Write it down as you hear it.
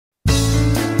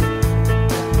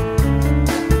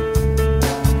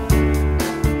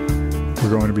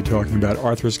be talking about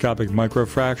arthroscopic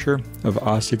microfracture of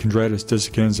osteochondritis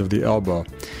dissecans of the elbow.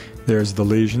 There's the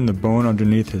lesion, the bone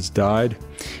underneath has died,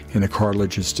 and the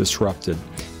cartilage is disrupted.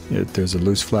 There's a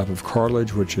loose flap of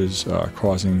cartilage which is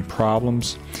causing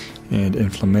problems and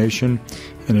inflammation.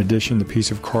 In addition, the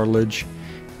piece of cartilage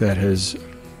that has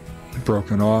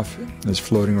broken off is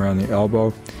floating around the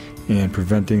elbow and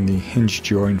preventing the hinge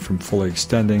joint from fully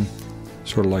extending,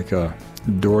 sort of like a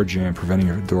door jamb, preventing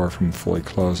a door from fully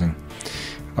closing.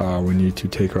 We need to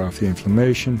take off the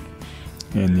inflammation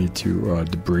and need to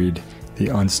debride the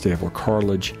unstable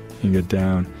cartilage and get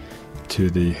down to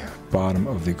the bottom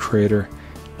of the crater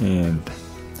and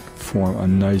form a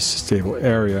nice stable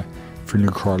area for new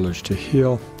cartilage to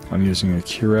heal. I'm using a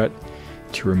curette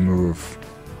to remove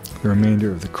the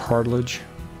remainder of the cartilage,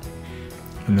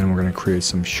 and then we're going to create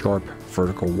some sharp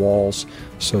vertical walls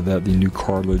so that the new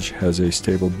cartilage has a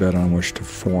stable bed on which to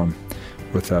form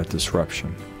without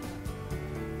disruption.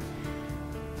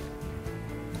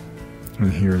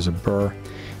 And here's a burr,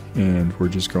 and we're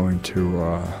just going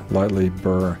to lightly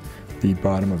burr the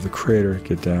bottom of the crater,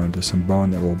 get down to some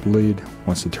bone that will bleed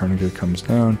once the tourniquet comes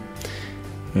down,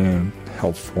 and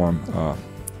help form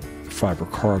fiber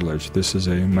cartilage. This is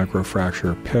a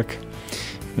microfracture pick,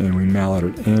 and we mallet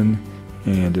it in,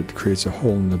 and it creates a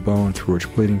hole in the bone through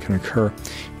which bleeding can occur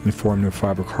and form new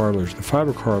fiber cartilage. The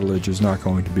fiber cartilage is not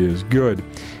going to be as good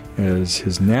as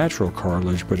his natural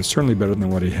cartilage, but it's certainly better than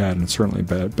what he had, and it's certainly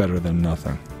better than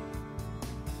nothing.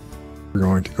 We're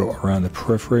going to go around the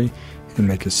periphery and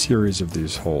make a series of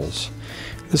these holes.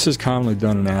 This is commonly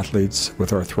done in athletes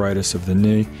with arthritis of the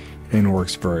knee and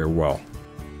works very well.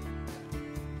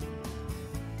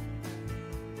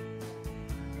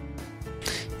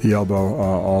 The elbow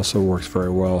also works very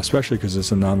well, especially because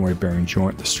it's a non-weight bearing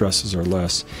joint. The stresses are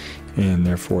less, and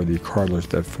therefore the cartilage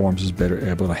that forms is better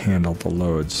able to handle the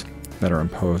loads that are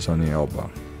imposed on the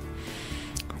elbow.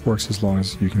 Works as long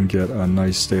as you can get a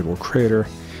nice stable crater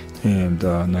and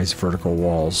nice vertical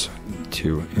walls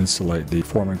to insulate the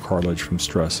forming cartilage from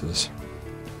stresses.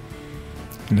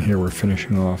 And here we're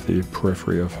finishing off the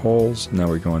periphery of holes.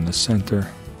 Now we go in the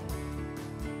center.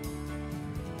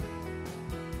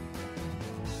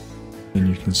 And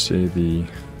you can see the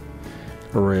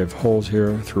array of holes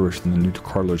here through which the new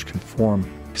cartilage can form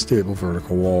stable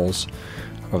vertical walls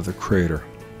of the crater.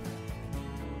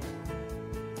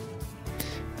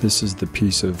 This is the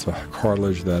piece of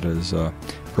cartilage that is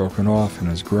broken off and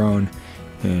has grown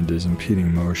and is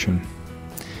impeding motion.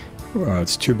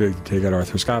 It's too big to take out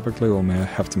arthroscopically. We'll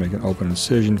have to make an open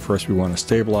incision. First we want to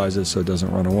stabilize it so it doesn't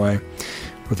run away.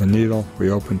 With a needle, we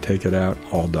open, take it out,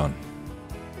 all done.